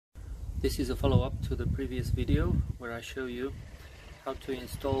This is a follow-up to the previous video where I show you how to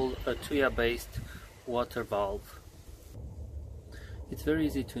install a Tuya based water valve. It's very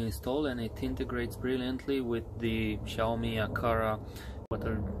easy to install and it integrates brilliantly with the Xiaomi Akara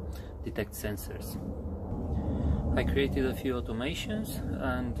water detect sensors. I created a few automations,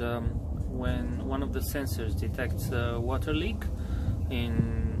 and when one of the sensors detects a water leak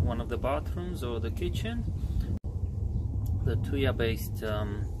in one of the bathrooms or the kitchen, the Tuya based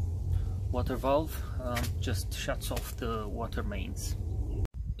water valve just shuts off the water mains.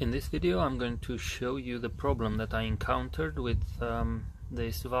 In this video I'm going to show you the problem that I encountered with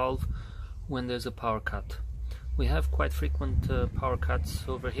this valve when there's a power cut. We have quite frequent power cuts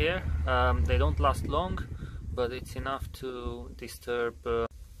over here. They don't last long, but it's enough to disturb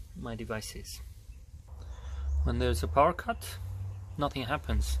my devices. When there's a power cut, nothing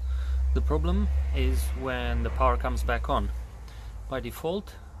happens. The problem is when the power comes back on. By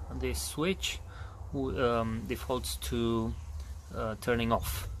default, this switch defaults to turning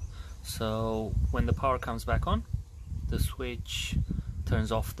off. So when the power comes back on, the switch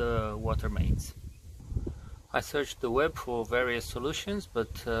turns off the water mains. I searched the web for various solutions,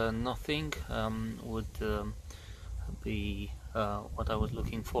 but nothing would be what I was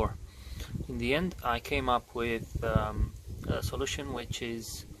looking for. In the end, I came up with a solution which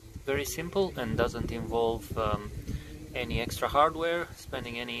is very simple and doesn't involve any extra hardware,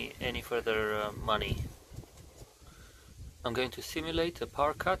 spending any further money. I'm going to simulate a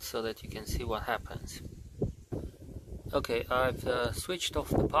power cut so that you can see what happens. Okay, I've switched off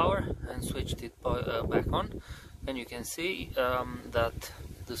the power and switched it back on, and you can see that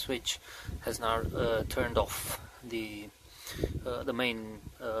the switch has now turned off the main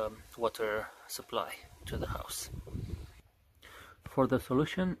water supply to the house. For the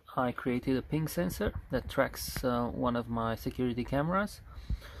solution, I created a ping sensor that tracks one of my security cameras.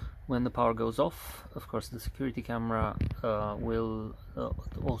 When the power goes off, of course the security camera will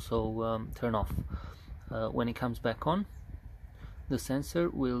also turn off. When it comes back on, the sensor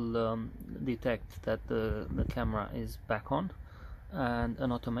will detect that the camera is back on, and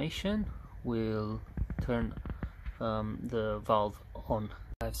an automation will turn the valve on.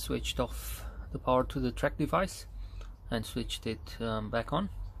 I've switched off the power to the track device and switched it back on.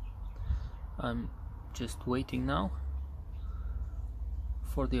 I'm just waiting now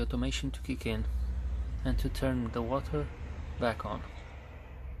for the automation to kick in and to turn the water back on.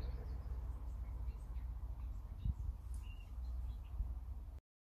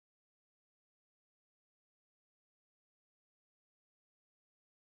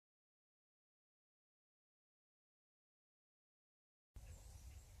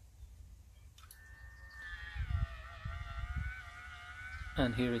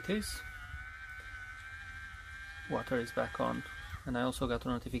 And here it is. Water is back on, and I also got a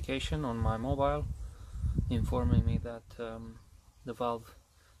notification on my mobile informing me that the valve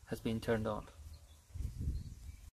has been turned on.